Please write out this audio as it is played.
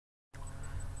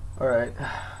Alright,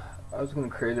 I was going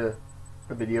to create a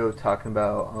video talking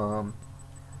about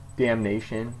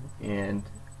damnation and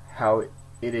how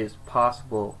it is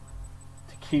possible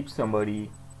to keep somebody,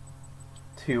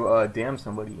 to damn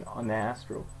somebody on the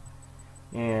astral.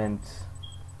 And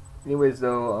anyways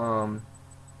though,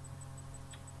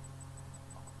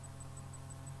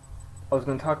 I was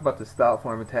going to talk about this thought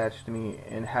form attached to me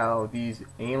and how these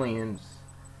aliens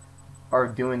are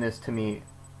doing this to me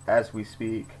as we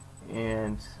speak.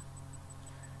 And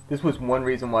this was one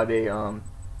reason why they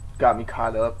got me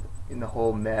caught up in the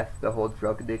whole meth, the whole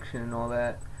drug addiction and all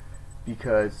that,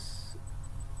 because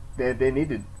they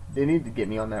needed to get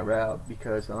me on that route,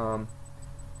 because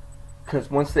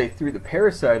once they threw the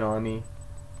parasite on me,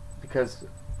 because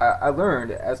I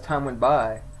learned as time went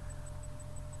by,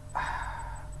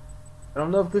 I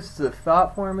don't know if this is a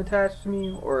thought form attached to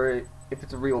me or if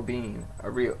it's a real being, a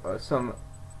real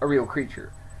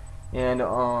creature. And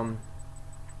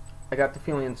I got the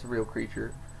feeling it's a real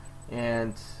creature,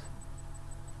 and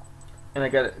I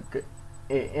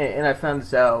found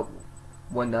this out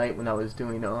one night when I was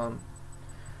doing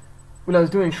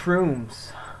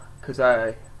shrooms, because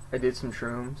I did some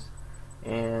shrooms,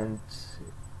 and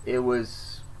it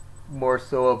was more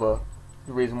so of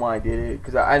the reason why I did it,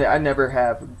 because I never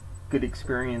have good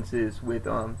experiences with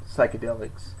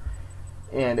psychedelics,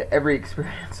 and every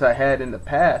experience I had in the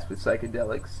past with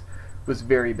psychedelics was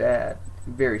very bad,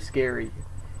 very scary.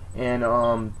 And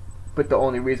but the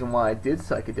only reason why I did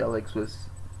psychedelics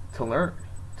was to learn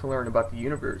about the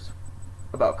universe,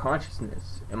 about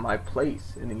consciousness and my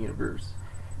place in the universe.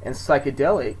 And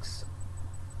psychedelics,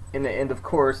 and of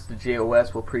course the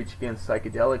JOS will preach against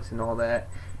psychedelics and all that,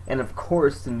 and of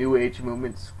course the New Age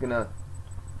movement's gonna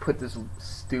put this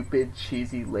stupid,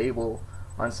 cheesy label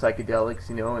on psychedelics,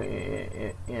 you know,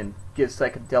 and give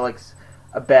psychedelics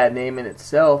a bad name in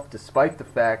itself, despite the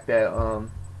fact that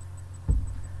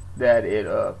that it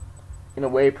in a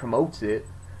way promotes it.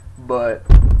 But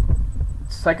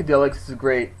psychedelics is a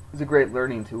great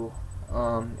learning tool.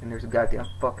 And there's a goddamn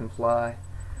fucking fly.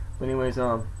 But anyways,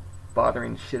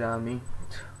 bothering the shit out of me.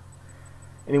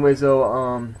 Anyways though,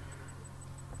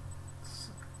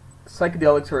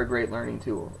 psychedelics are a great learning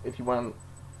tool if you want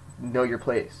to know your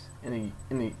place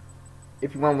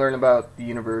if you want to learn about the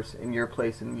universe and your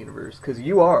place in the universe, because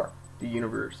you are the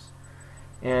universe.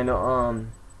 And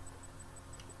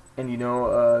you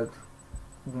know,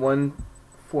 one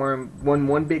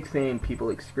big thing people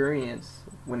experience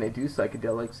when they do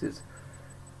psychedelics is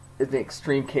an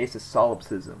extreme case of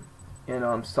solipsism.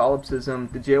 And solipsism,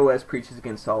 the JOS preaches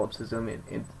against solipsism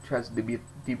and tries to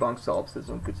debunk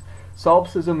solipsism, because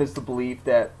solipsism is the belief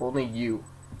that only you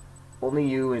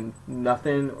and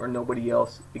nothing or nobody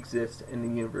else exists in the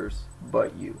universe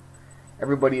but you.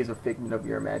 Everybody is a figment of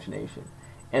your imagination.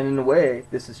 And in a way,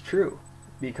 this is true,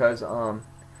 because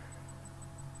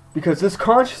this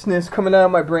consciousness coming out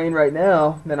of my brain right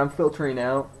now that I'm filtering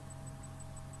out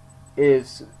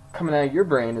is coming out of your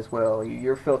brain as well.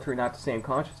 You're filtering out the same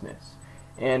consciousness,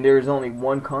 and there is only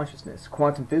one consciousness.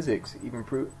 Quantum physics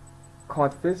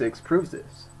proves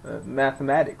this.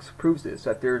 Mathematics proves this,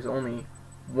 that there is only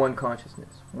one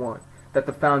consciousness, one. That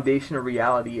the foundation of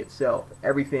reality itself,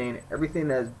 everything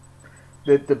that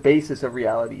is the basis of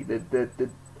reality,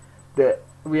 the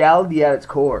reality at its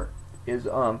core is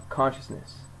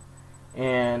consciousness.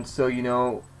 And so, you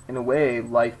know, in a way,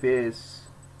 life is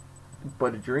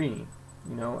but a dream.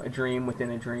 You know, a dream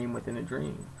within a dream within a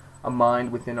dream, a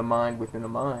mind within a mind within a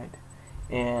mind.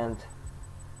 And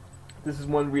this is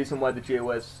one reason why the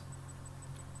JOS,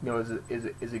 you know,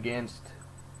 is against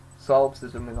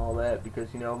solipsism and all that,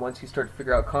 because, you know, once you start to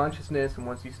figure out consciousness, and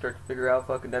once you start to figure out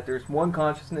fucking that there's one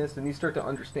consciousness, and you start to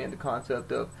understand the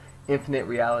concept of infinite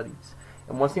realities.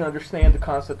 And once you understand the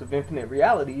concept of infinite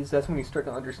realities, that's when you start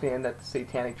to understand that the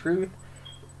satanic truth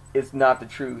is not the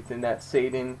truth, and that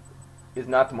Satan is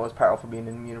not the most powerful being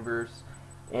in the universe,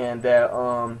 and that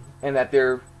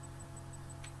there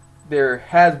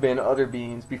has been other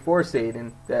beings before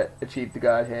Satan that achieved the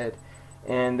Godhead,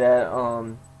 and that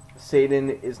Satan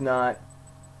is not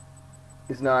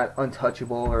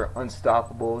untouchable or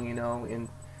unstoppable, you know, and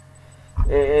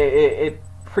it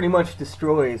pretty much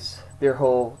destroys their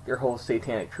whole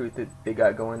satanic truth that they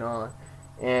got going on.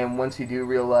 And once you do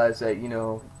realize that, you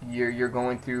know, you're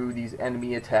going through these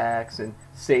enemy attacks and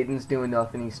Satan's doing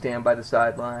nothing, you stand by the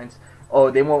sidelines. Oh,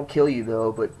 they won't kill you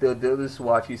though, but they'll just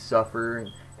watch you suffer,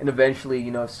 and eventually, you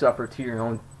know, suffer to your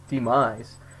own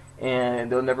demise.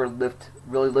 And they'll never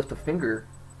really lift a finger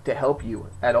to help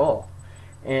you at all.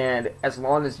 And as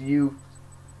long as you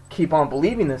keep on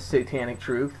believing this satanic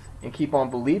truth and keep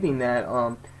on believing that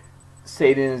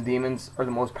Satan and his demons are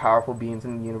the most powerful beings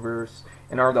in the universe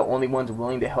and are the only ones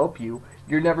willing to help you,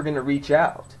 you're never going to reach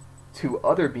out to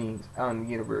other beings out in the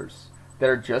universe that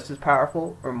are just as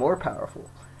powerful or more powerful.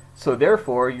 So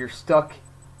therefore, you're stuck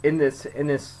in this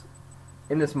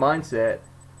mindset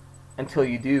until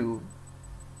you do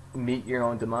meet your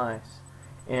own demise.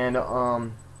 And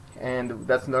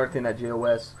that's another thing that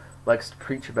JOS likes to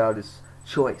preach about is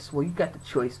choice. Well, you got the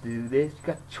choice to do this, you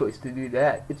got the choice to do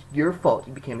that. It's your fault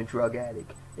you became a drug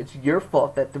addict. It's your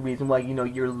fault that the reason why, you know,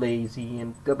 you're lazy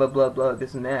and blah blah blah blah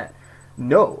this and that.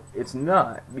 No, it's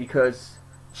not, because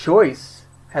choice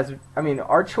has, I mean,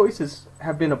 our choices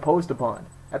have been imposed upon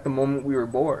at the moment we were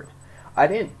born. I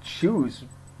didn't choose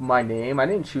my name. I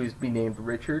didn't choose to be named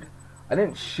Richard. I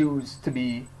didn't choose to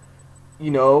be,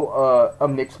 you know, a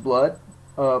mixed blood,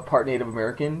 part Native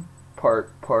American,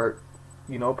 part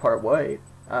white.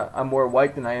 I'm more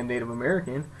white than I am Native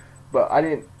American, but I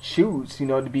didn't choose, you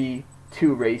know, to be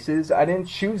two races. I didn't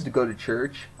choose to go to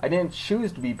church. I didn't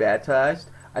choose to be baptized.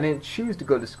 I didn't choose to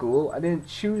go to school. I didn't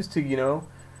choose to, you know,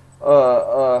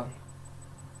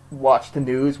 watch the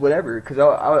news, whatever, because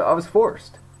I was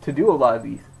forced to do a lot of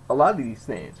these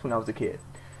things when I was a kid.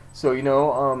 So, you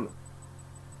know,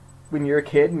 when you're a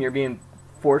kid and you're being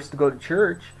forced to go to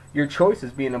church, your choice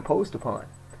is being imposed upon.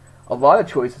 A lot of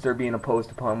choices are being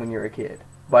imposed upon when you're a kid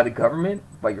by the government,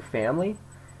 by your family,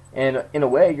 and in a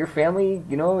way, your family,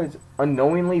 you know, is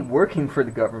unknowingly working for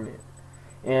the government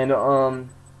and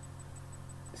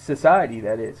society,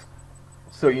 that is.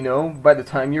 So, you know, by the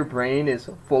time your brain is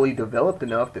fully developed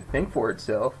enough to think for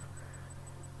itself,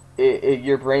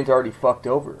 your brain's already fucked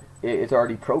over. It's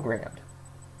already programmed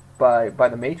by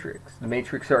the Matrix. The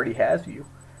Matrix already has you.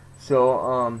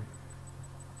 So,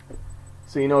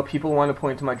 you know, people want to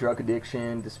point to my drug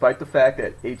addiction, despite the fact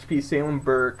that H.P. Salem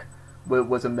Burke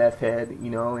was a meth head, you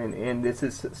know, and this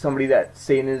is somebody that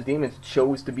Satan and his demons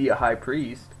chose to be a high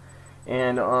priest,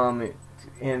 and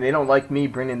they don't like me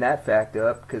bringing that fact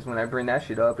up, because when I bring that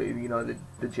shit up, you know,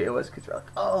 the JOS kids are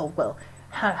like, oh, well,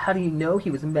 how do you know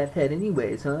he was a meth head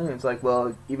anyways, huh? And it's like,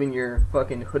 well, even your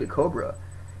fucking Hooded Cobra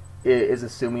is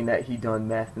assuming that he done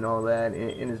meth and all that,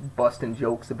 and is busting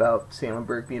jokes about Salem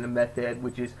Burke being a meth head,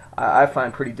 which is, I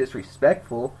find pretty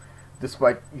disrespectful,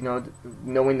 despite, you know,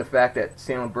 knowing the fact that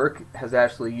Salem Burke has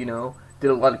actually, you know, did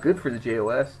a lot of good for the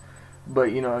JOS.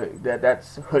 But, you know,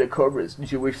 that's Hooded Cobra's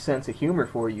Jewish sense of humor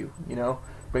for you, you know.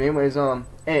 But anyways, and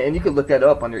you can look that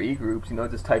up on their e-groups, you know,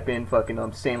 just type in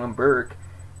fucking Salem Burke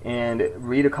and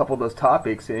read a couple of those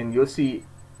topics, and you'll see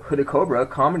Hooded Cobra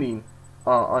commenting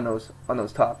on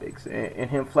those topics, and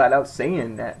him flat out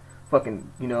saying that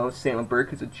fucking, you know, Salem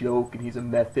Burke is a joke, and he's a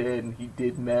method, and he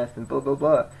did meth, and blah blah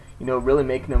blah. You know, really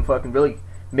making him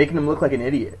look like an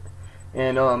idiot.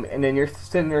 And then you're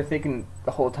sitting there thinking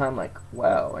the whole time, like,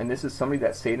 wow, and this is somebody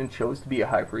that Satan chose to be a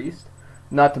high priest?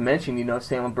 Not to mention, you know,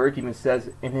 Salem Burke even says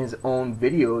in his own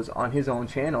videos on his own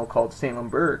channel called Salem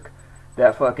Burke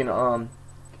that fucking,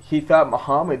 he thought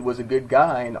Muhammad was a good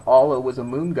guy and Allah was a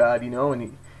moon god, you know,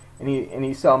 and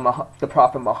he saw the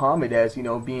Prophet Muhammad as, you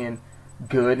know, being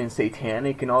good and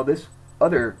satanic and all this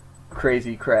other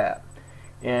crazy crap.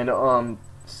 And,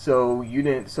 so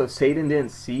Satan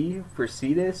didn't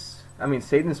foresee this? I mean,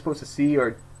 Satan is supposed to see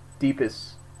our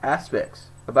deepest aspects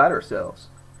about ourselves.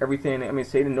 Everything, I mean,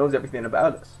 Satan knows everything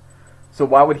about us. So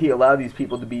why would he allow these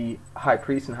people to be high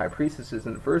priests and high priestesses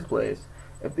in the first place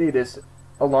if they just,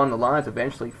 along the lines,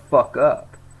 eventually fuck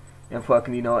up and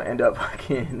fucking, you know, end up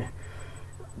fucking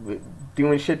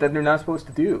doing shit that they're not supposed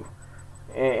to do?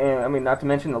 And I mean, not to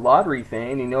mention the lottery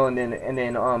thing, you know, and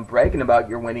then bragging about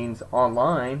your winnings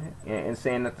online and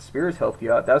saying that the spirits helped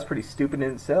you out. That was pretty stupid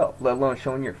in itself, let alone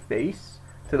showing your face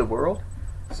to the world.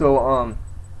 So,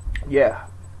 yeah,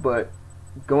 but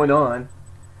going on,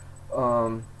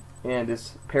 and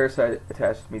this parasite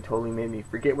attached to me totally made me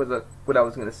forget what I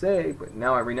was going to say, but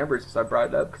now I remember since I brought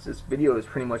it up, because this video is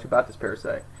pretty much about this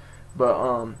parasite.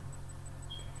 But,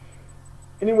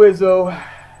 anyways, though,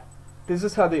 this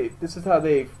is how they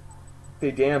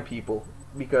damn people,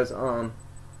 because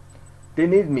they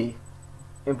needed me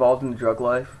involved in the drug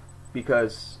life,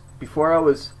 because before I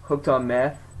was hooked on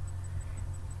meth,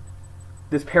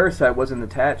 this parasite wasn't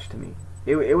attached to me.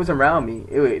 It was around me.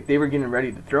 They were getting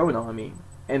ready to throw it on me,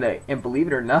 and believe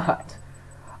it or not,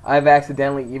 I've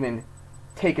accidentally even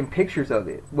taken pictures of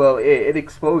it. Well, it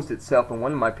exposed itself in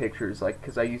one of my pictures, like,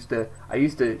 because I used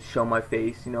to show my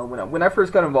face, you know, when I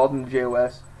first got involved in the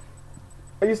JOS.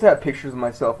 I used to have pictures of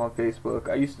myself on Facebook.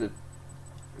 I used to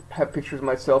have pictures of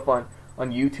myself on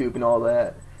YouTube and all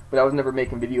that. But I was never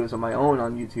making videos of my own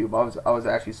on YouTube. I was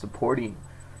actually supporting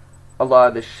a lot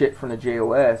of the shit from the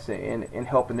JOS and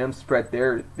helping them spread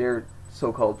their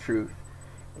so-called truth.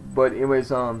 But it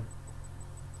was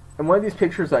in one of these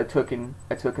pictures I took in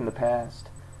the past,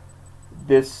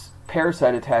 this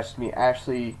parasite attached to me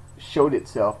actually showed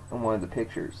itself in one of the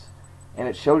pictures, and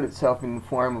it showed itself in the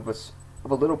form of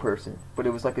a little person, but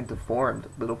it was like a deformed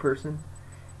little person,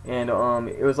 and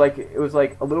it was like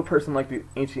a little person like the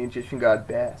ancient Egyptian god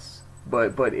Bes,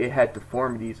 but it had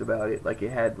deformities about it, like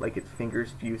it had like its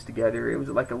fingers fused together. It was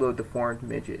like a little deformed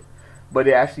midget, but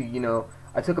it actually, you know,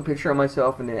 I took a picture of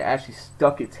myself and it actually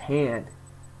stuck its hand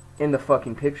in the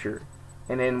fucking picture.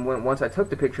 And then once I took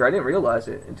the picture, I didn't realize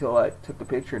it until I took the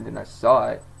picture, and then I saw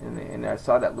it, and I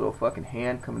saw that little fucking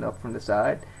hand coming up from the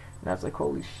side, and I was like,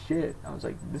 holy shit! I was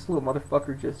like, this little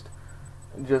motherfucker just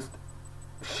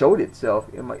showed itself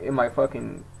in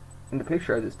the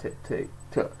picture I just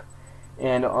took,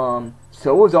 and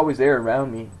so it was always there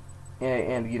around me,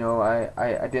 and you know,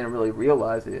 I didn't really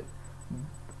realize it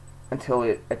until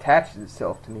it attached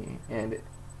itself to me, and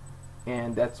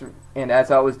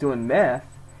as I was doing meth,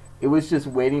 it was just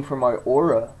waiting for my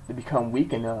aura to become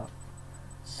weak enough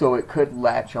so it could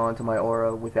latch onto my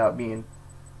aura without being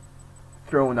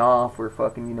thrown off or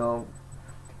fucking, you know,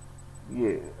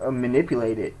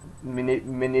 manipulate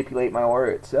my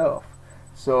aura itself.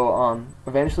 So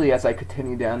eventually, as I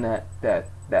continued down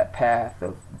that path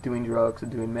of doing drugs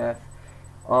and doing meth,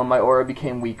 my aura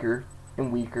became weaker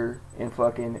and weaker, and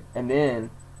then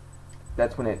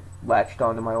that's when it latched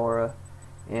onto my aura,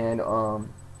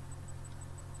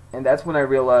 and that's when I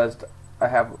realized I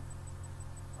have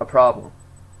a problem,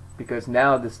 because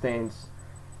now this thing's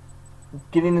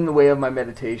getting in the way of my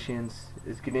meditations,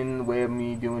 it's getting in the way of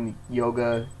me doing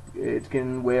yoga, it's getting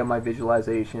in the way of my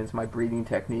visualizations, my breathing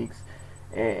techniques,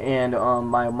 and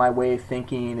my way of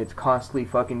thinking. It's constantly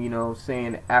fucking, you know,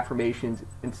 saying affirmations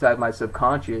inside my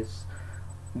subconscious.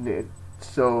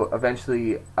 So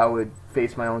eventually I would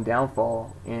face my own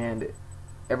downfall, and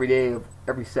every day of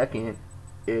every second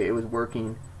it was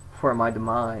working for my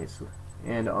demise.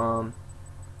 And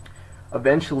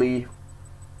eventually,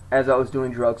 as I was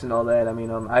doing drugs and all that, I mean,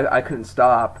 I couldn't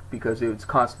stop, because it was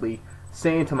constantly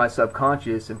saying to my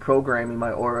subconscious and programming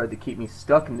my aura to keep me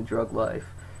stuck in the drug life.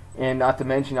 And not to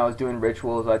mention, I was doing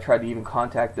rituals. I tried to even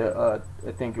contact I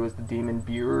think it was the Demon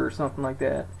Bureau or something like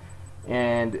that,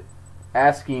 and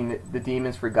asking the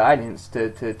demons for guidance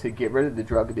to get rid of the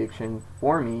drug addiction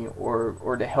for me,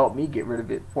 or to help me get rid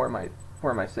of it for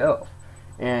myself.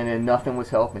 And nothing was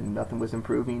helping, nothing was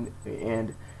improving,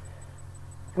 and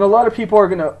a lot of people are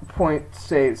gonna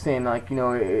saying like, you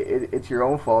know, it's your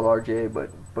own fault, RJ, but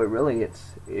really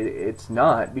it's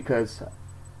not, because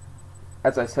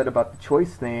as I said about the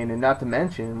choice thing, and not to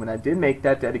mention, when I did make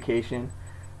that dedication,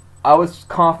 I was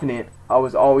confident I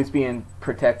was always being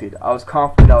protected. I was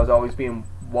confident I was always being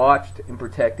watched and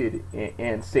protected,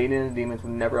 and Satan and the demons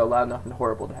would never allow nothing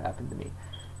horrible to happen to me.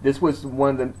 This is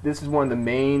one of the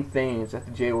main things that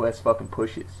the JOS fucking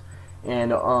pushes,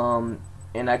 and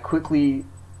I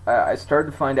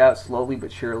started to find out slowly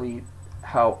but surely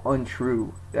how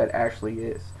untrue that actually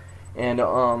is. And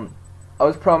I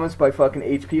was promised by fucking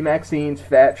HP Maxine's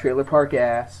fat trailer park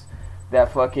ass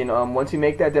that fucking once you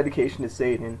make that dedication to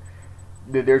Satan,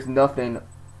 there's nothing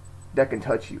that can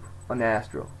touch you on the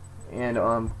astral, and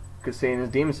because Satan and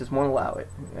his demons just won't allow it.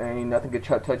 I mean, nothing could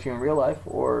touch you in real life,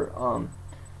 or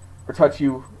touch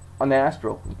you on the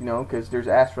astral, you know, because there's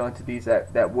astral entities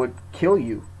that would kill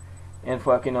you, and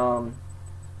fucking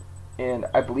and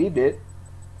I believed it,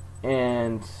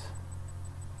 and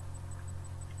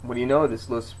what do you know, this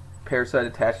little parasite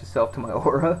attached itself to my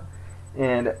aura,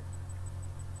 and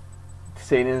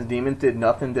Satan and his demons did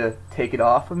nothing to take it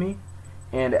off of me.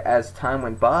 And as time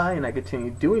went by and I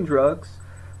continued doing drugs,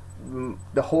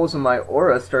 the holes in my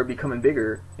aura started becoming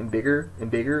bigger and bigger and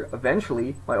bigger.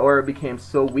 Eventually, my aura became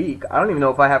so weak, I don't even know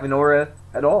if I have an aura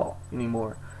at all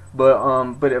anymore.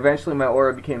 But eventually my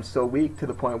aura became so weak to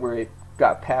the point where it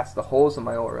got past the holes in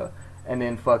my aura, and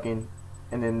then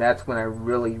that's when I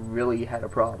really, really had a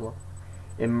problem.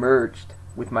 It merged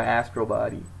with my astral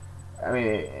body. I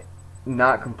mean,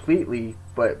 not completely,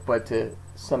 but to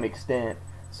some extent.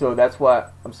 So that's why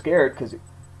I'm scared, because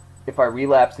if I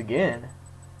relapse again,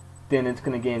 then it's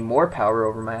going to gain more power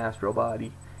over my astral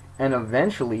body, and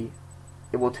eventually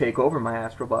it will take over my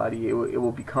astral body. It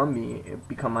will become me, it will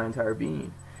become my entire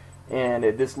being. And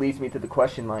this leads me to the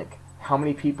question, like, how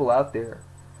many people out there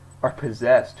are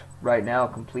possessed right now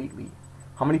completely?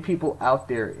 How many people out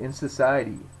there in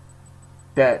society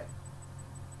that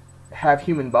have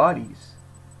human bodies,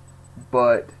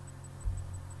 but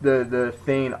the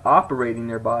thing operating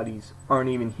their bodies aren't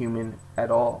even human at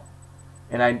all?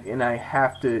 And I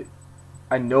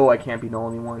know I can't be the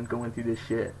only one going through this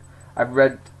shit. I've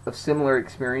read of similar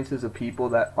experiences of people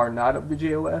that are not of the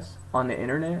JOS on the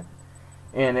internet,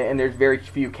 and there's very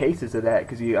few cases of that,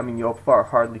 because you'll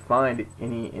hardly find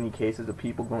any cases of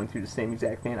people going through the same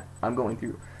exact thing I'm going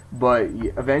through. But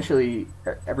eventually,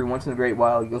 every once in a great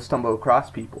while, you'll stumble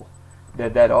across people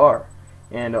that are,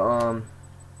 and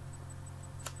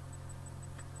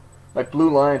like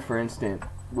Blue Lion, for instance,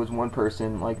 was one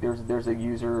person. Like there's a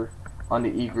user on the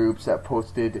e-groups that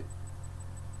posted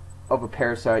of a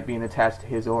parasite being attached to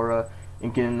his aura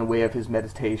and getting in the way of his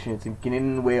meditations and getting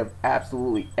in the way of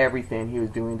absolutely everything he was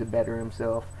doing to better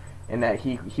himself, and that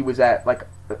he was at like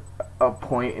a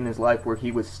point in his life where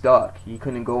he was stuck. He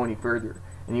couldn't go any further,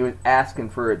 and he was asking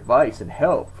for advice and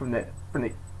help from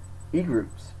the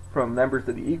e-groups, from members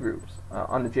of the e-groups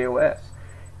on the JOS,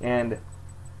 and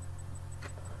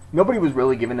nobody was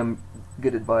really giving him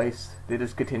good advice. They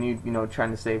just continued,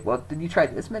 trying to say, well, did you try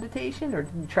this meditation or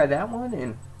did you try that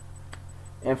one?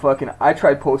 And fucking, I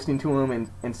tried posting to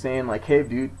him and saying like, hey,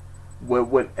 dude,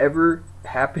 whatever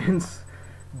happens,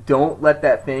 don't let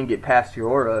that thing get past your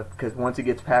aura, because once it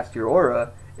gets past your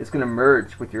aura, it's gonna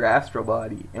merge with your astral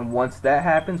body, and once that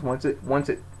happens, once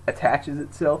it attaches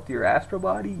itself to your astral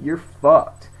body, you're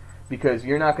fucked, because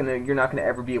you're not gonna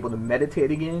ever be able to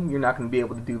meditate again. You're not gonna be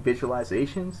able to do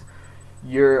visualizations.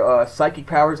 Your psychic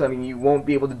powers, you won't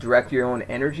be able to direct your own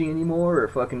energy anymore, or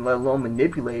fucking let alone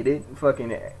manipulate it.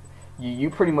 Fucking,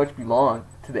 you pretty much belong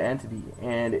to the entity,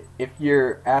 and if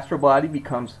your astral body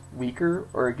becomes weaker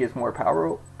or it gets more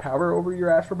power over your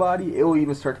astral body, it will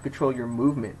even start to control your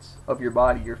movements of your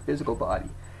body, your physical body.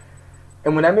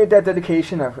 And when I made that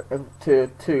dedication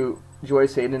to Joy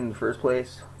Satan in the first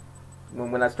place,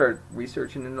 when I started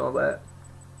researching and all that,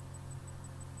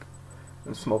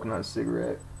 I'm smoking on a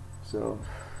cigarette, so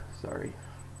sorry,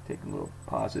 taking little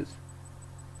pauses.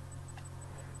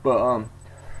 But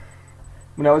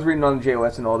when I was reading on the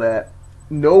JOS and all that,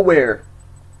 nowhere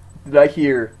did I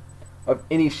hear of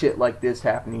any shit like this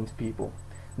happening to people.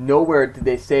 Nowhere did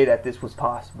they say that this was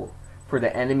possible for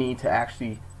the enemy to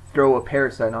actually throw a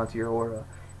parasite onto your aura,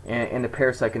 and the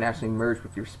parasite can actually merge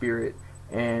with your spirit,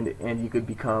 and you could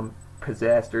become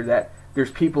possessed, or that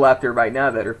there's people out there right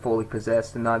now that are fully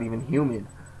possessed and not even human,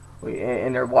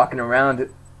 and they're walking around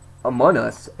among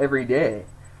us every day.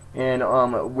 And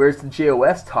where's the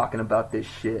JOS talking about this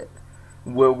shit?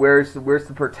 Where's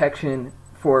the protection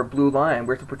for Blue Lion?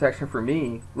 Where's the protection for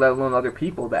me, let alone other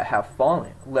people that have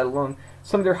fallen, let alone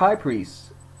some of their high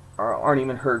priests aren't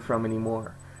even heard from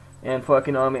anymore? And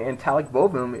fucking and Talik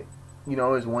Vovum,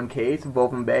 is one case.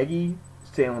 Vovum Baggy,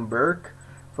 Salem Burke,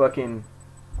 fucking,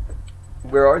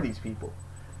 where are these people?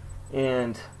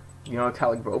 And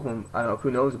Talik Vovum, I don't know,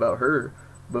 who knows about her,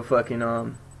 but fucking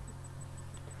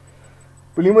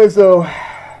but anyways though,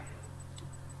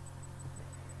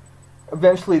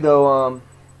 eventually though,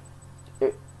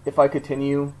 if I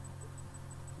continue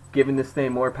giving this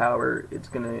thing more power, it's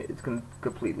gonna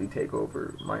completely take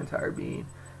over my entire being.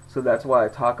 So that's why I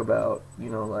talk about,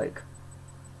 like,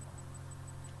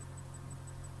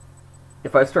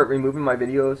 if I start removing my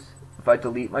videos, if I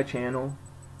delete my channel,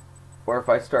 or if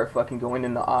I start fucking going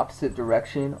in the opposite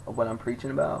direction of what I'm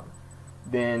preaching about,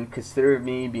 then consider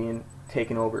me being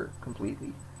taken over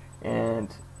completely,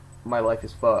 and my life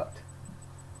is fucked.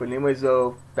 But anyways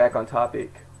though, back on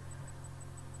topic,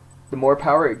 the more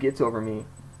power it gets over me,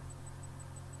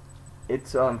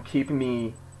 it's keeping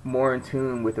me more in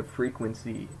tune with the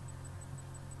frequency.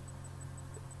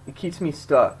 It keeps me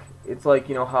stuck. It's like,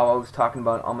 how I was talking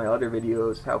about on my other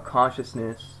videos, how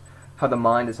consciousness, how the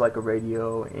mind is like a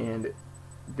radio, and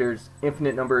there's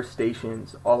infinite number of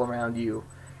stations all around you,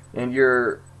 and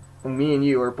me and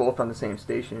you are both on the same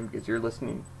station, because you're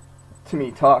listening to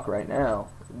me talk right now.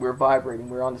 We're vibrating,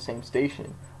 we're on the same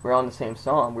station, we're on the same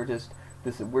song, we're just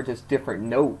different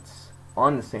notes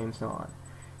on the same song.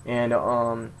 And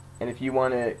if you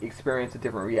want to experience a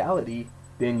different reality,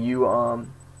 then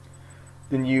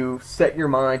you set your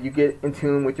mind, you get in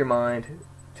tune with your mind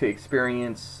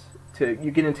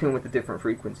you get in tune with a different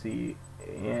frequency,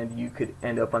 and you could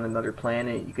end up on another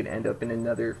planet, you could end up in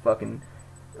another fucking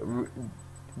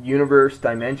universe,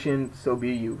 dimension, so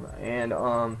be you. And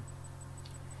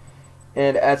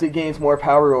as it gains more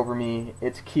power over me,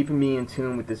 it's keeping me in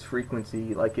tune with this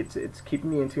frequency. Like, it's keeping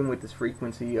me in tune with this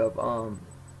frequency of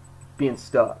being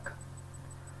stuck.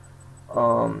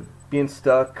 Being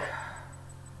stuck.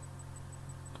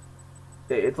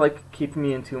 It's like keeping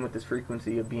me in tune with this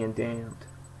frequency of being damned.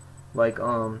 Like,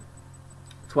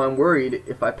 that's why I'm worried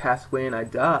if I pass away and I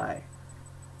die,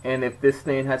 and if this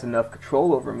thing has enough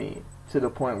control over me to the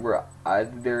point where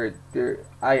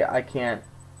I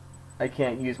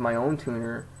can't use my own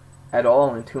tuner at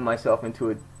all and tune myself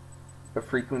into a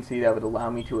frequency that would allow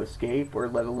me to escape or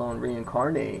let alone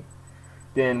reincarnate,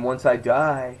 then once I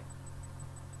die,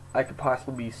 I could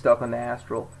possibly be stuck on the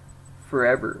astral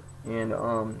forever. And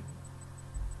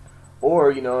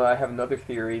or I have another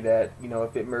theory that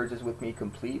if it merges with me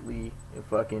completely, if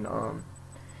fucking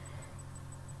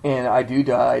and I do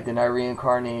die, then I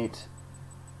reincarnate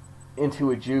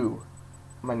into a Jew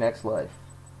my next life.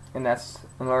 And that's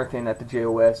another thing that the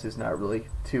JOS is not really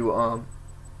too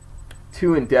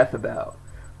in depth about.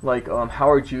 Like, how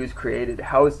are Jews created?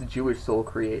 How is the Jewish soul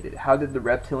created? How did the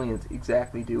reptilians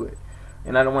exactly do it?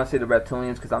 And I don't want to say the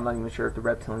reptilians because I'm not even sure if the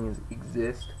reptilians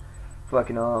exist.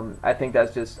 Fucking, I think the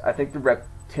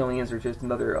reptilians are just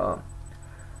another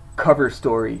cover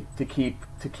story to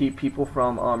keep people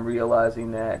from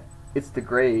realizing that it's the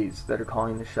Greys that are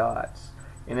calling the shots,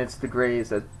 and it's the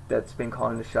Greys that's been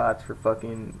calling the shots for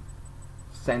fucking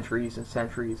centuries and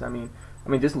centuries. I mean,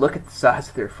 just look at the size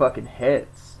of their fucking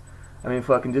heads. I mean,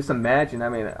 fucking just imagine. I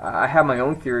mean, I have my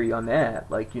own theory on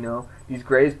that. Like, these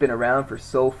Greys been around for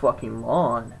so fucking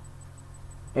long.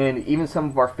 And even some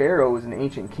of our pharaohs and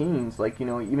ancient kings, like,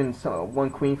 even one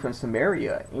queen from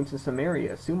Samaria, ancient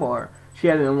Samaria, Sumar, she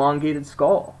had an elongated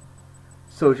skull.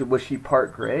 So was she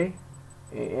part Grey?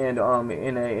 And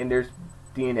there's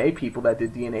DNA people that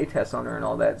did DNA tests on her and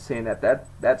all that, saying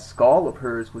that skull of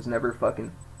hers was never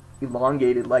fucking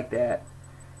elongated like that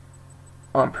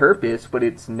on purpose, but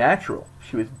it's natural.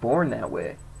 She was born that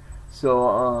way.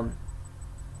 So,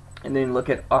 and then look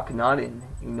at Akhenaten,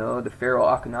 the pharaoh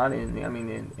Akhenaten, I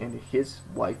mean, and his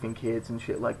wife and kids and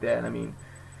shit like that. I mean,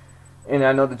 and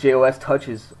I know the JOS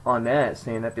touches on that,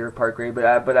 saying that they're part Grey, but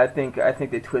I think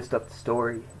they twist up the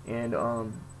story and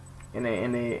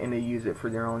they use it for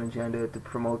their own agenda to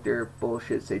promote their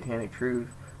bullshit satanic truth.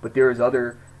 But there was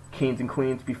other kings and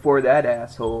queens before that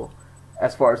asshole,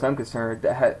 as far as I'm concerned,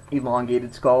 that had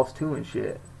elongated skulls too and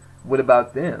shit. What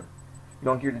about them? You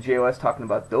don't hear the JOS talking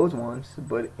about those ones.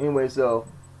 But anyways, though,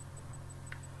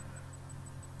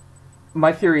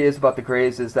 my theory is about the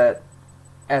Greys is that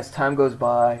as time goes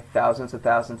by, thousands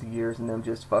of years, and them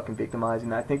just fucking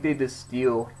victimizing, I think they just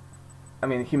steal. I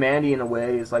mean, humanity in a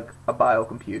way is like a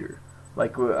biocomputer.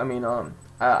 Like, I mean,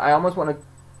 I almost want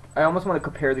to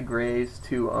compare the Greys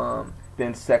to the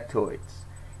insectoids.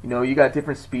 You got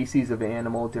different species of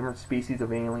animal, different species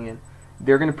of alien.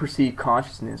 They're going to perceive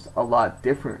consciousness a lot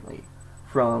differently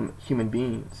from human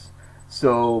beings.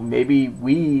 So maybe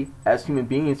we, as human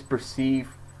beings,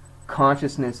 perceive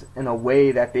consciousness in a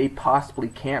way that they possibly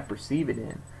can't perceive it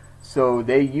in. So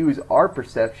they use our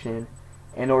perception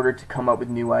in order to come up with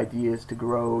new ideas, to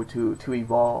grow, to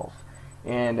evolve.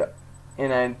 And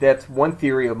that's one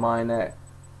theory of mine that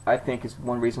I think is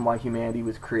one reason why humanity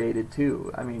was created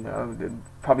too. I mean,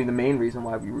 probably the main reason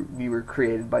why we were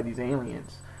created by these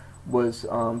aliens was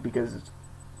because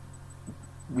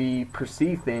we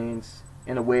perceive things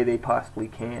in a way they possibly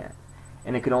can't,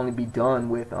 and it could only be done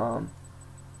with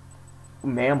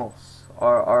mammals,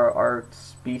 our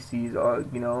species,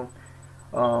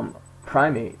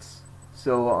 primates.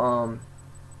 So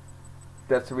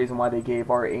that's the reason why they gave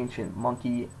our ancient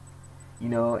monkey,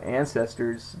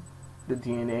 ancestors the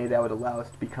DNA that would allow us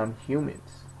to become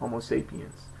humans, Homo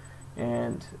sapiens,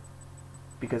 and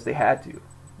because they had to,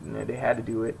 they had to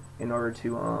do it in order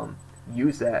to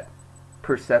use that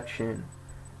perception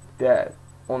that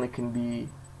only can be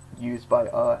used by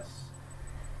us.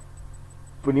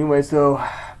 But anyway, so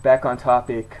back on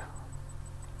topic.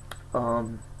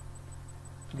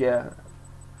 Yeah.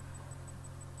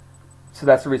 So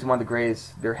that's the reason why the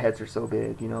Greys, their heads are so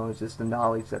big. It's just the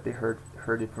knowledge that they heard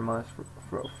it from us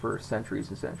for centuries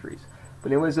and centuries.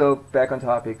 But anyways, so back on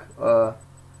topic.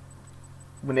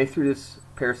 When they threw this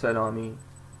parasite on me,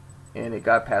 and it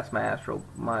got past my astral,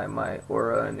 my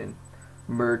aura, and then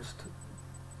merged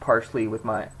partially with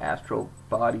my astral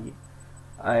body,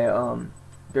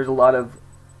 there's a lot of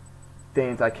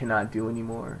things I cannot do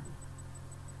anymore.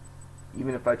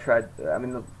 Even if I tried,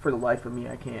 for the life of me,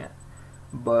 I can't.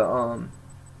 But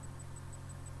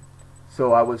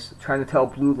so I was trying to tell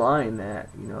Blue Line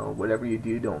that whatever you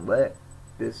do, don't let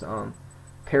this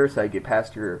parasite get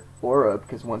past your aura,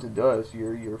 because once it does,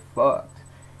 you're fucked.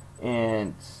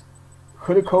 And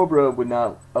Hooded Cobra would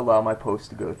not allow my post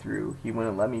to go through. He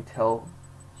wouldn't let me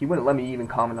even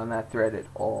comment on that thread at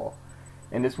all.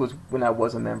 And this was when I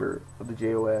was a member of the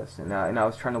JOS, and I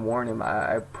was trying to warn him.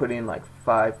 I put in like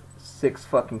 5, 6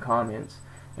 fucking comments,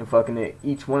 and fucking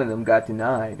each one of them got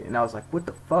denied. And I was like, what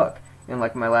the fuck? And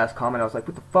like my last comment, I was like,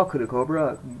 what the fuck, Hooded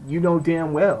Cobra? You know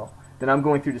damn well that I'm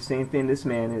going through the same thing this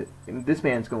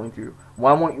man's going through.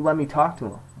 Why won't you let me talk to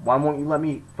him? Why won't you let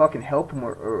me fucking help him,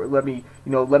 or let me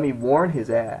warn his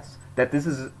ass that this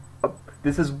is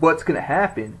this is what's gonna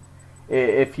happen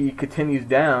if he continues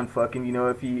down, fucking,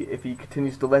 if he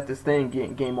continues to let this thing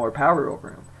gain more power over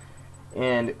him.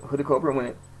 And Hooded Cobra, when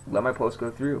it let my post go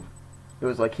through, it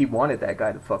was like he wanted that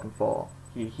guy to fucking fall.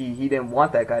 He didn't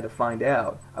want that guy to find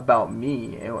out about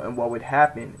me and what would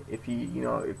happen if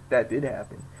if that did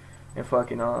happen. And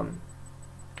fucking,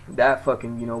 that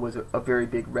fucking, was a very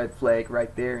big red flag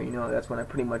right there. That's when I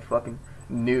pretty much fucking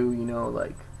knew,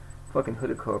 like, fucking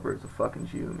Hooded Cobra is a fucking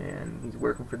Jew, man. He's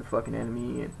working for the fucking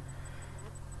enemy.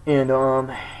 And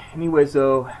anyways,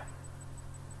 though,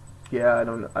 yeah, I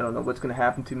don't know what's gonna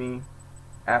happen to me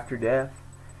after death.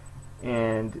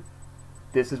 And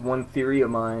this is one theory of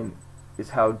mine,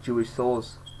 is how Jewish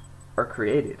souls are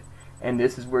created. And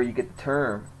this is where you get the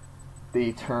term, the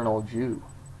eternal Jew.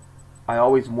 I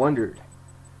always wondered,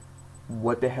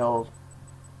 what the hell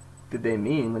did they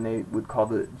mean when they would call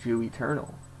the Jew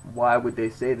eternal? Why would they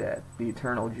say that? The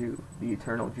eternal Jew. The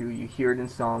eternal Jew. You hear it in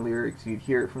song lyrics, you'd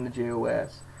hear it from the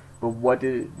JOS.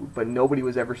 But nobody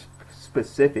was ever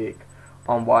specific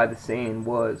on why the saying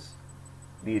was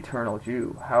the eternal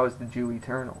Jew. How is the Jew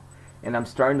eternal? And I'm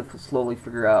starting to slowly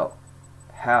figure out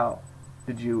how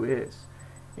the Jew is.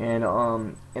 And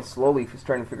slowly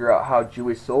starting to figure out how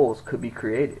Jewish souls could be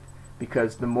created.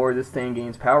 Because the more this thing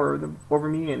gains power over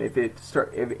me, and if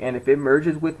it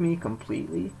merges with me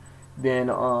completely, then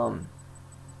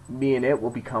me and it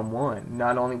will become one.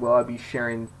 Not only will I be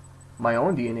sharing my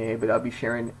own DNA, but I'll be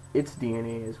sharing its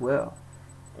DNA as well.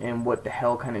 And what the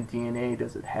hell kind of DNA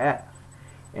does it have?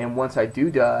 And once I do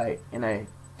die, and I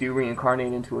do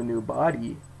reincarnate into a new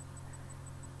body,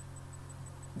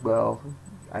 well,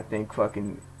 I think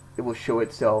fucking it will show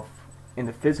itself in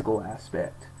the physical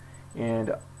aspect.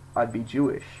 And I'd be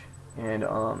Jewish. And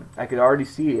I could already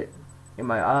see it in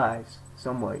my eyes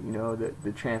somewhat,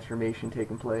 the transformation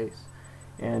taking place.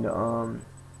 And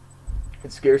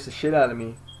it scares the shit out of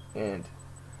me. And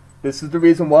this is the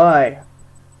reason why,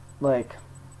 like,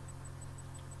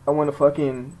 I want to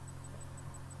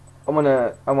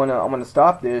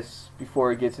stop this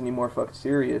before it gets any more fucking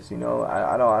serious.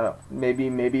 I don't.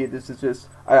 Maybe this is just.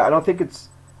 I don't think it's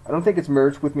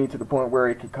merged with me to the point where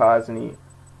it could cause any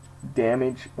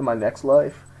damage in my next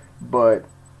life. But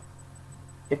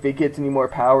if it gets any more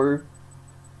power,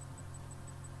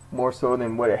 more so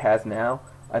than what it has now,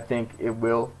 I think it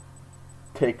will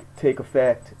take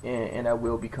effect, and I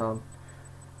will become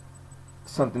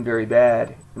something very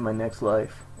bad in my next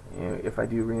life if I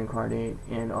do reincarnate.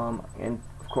 And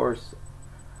of course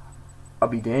I'll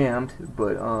be damned,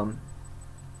 but I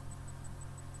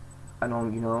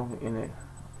don't,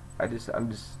 I'm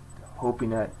just hoping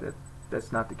that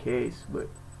that's not the case. But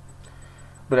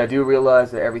I do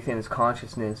realize that everything is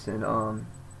consciousness, and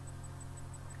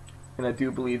I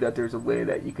do believe that there's a way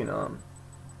that you can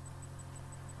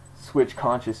switch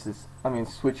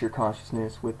your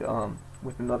consciousness with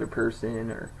another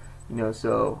person, or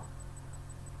so,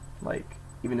 like,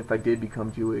 even if I did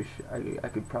become Jewish, I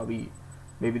could probably,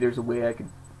 maybe there's a way I could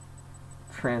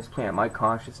transplant my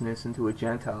consciousness into a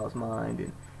Gentile's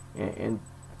mind and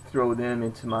throw them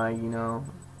into my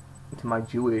into my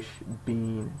Jewish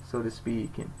being, so to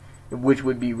speak, and which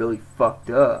would be really fucked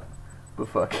up. But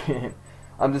fucking,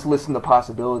 I'm just listing the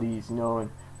possibilities,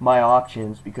 and my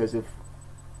options, because if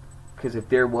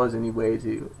there was any way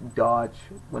to dodge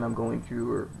what I'm going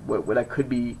through, or what I could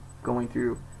be going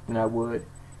through, then I would.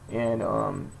 And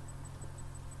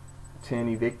to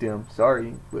any victim,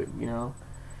 sorry, but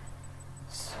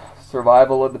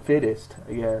survival of the fittest,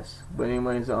 I guess. But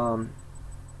anyways,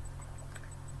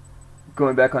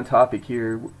 going back on topic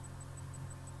here,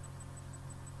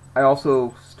 I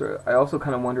also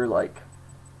kind of wonder, like,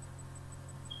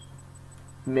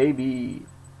 maybe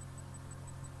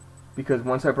because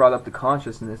once I brought up the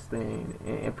consciousness thing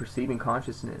and perceiving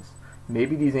consciousness,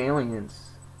 maybe these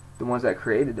aliens, the ones that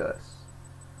created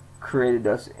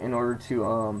us in order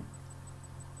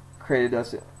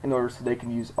so they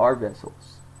can use our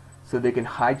vessels, so they can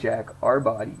hijack our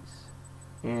bodies,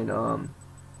 and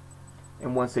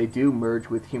once they do merge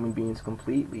with human beings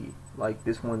completely, like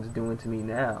this one's doing to me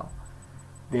now,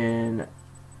 then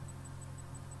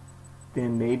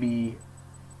maybe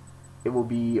it will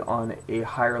be on a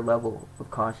higher level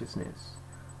of consciousness.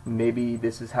 Maybe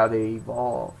this is how they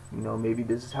evolve, maybe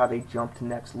this is how they jump to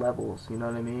next levels, you know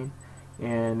what I mean?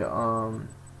 And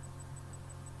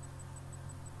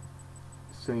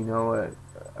so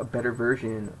a better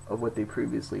version of what they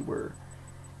previously were.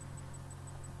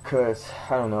 Cause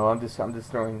I don't know, I'm just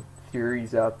throwing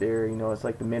theories out there. It's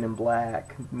like the Men in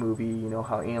Black movie.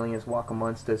 How aliens walk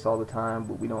amongst us all the time,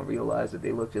 but we don't realize that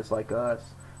they look just like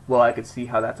us. Well, I could see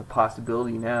how that's a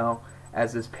possibility now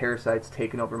as this parasite's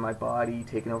taking over my body,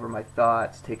 taking over my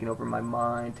thoughts, taking over my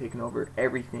mind, taking over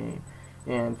everything,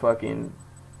 and fucking,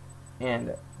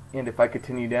 and if I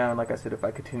continue down, like I said, if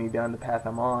I continue down the path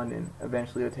I'm on, and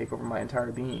eventually it'll take over my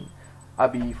entire being. I'll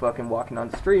be fucking walking on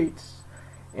the streets,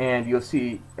 and you'll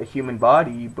see a human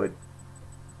body, but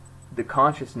the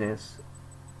consciousness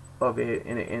of it,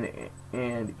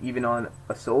 and even on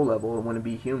a soul level, it wouldn't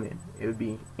be human. It would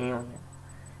be alien.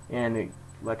 And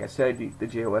like I said, the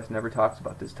JOS never talks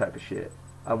about this type of shit.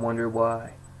 I wonder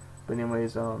why. But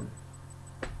anyways,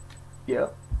 yeah,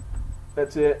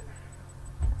 that's it.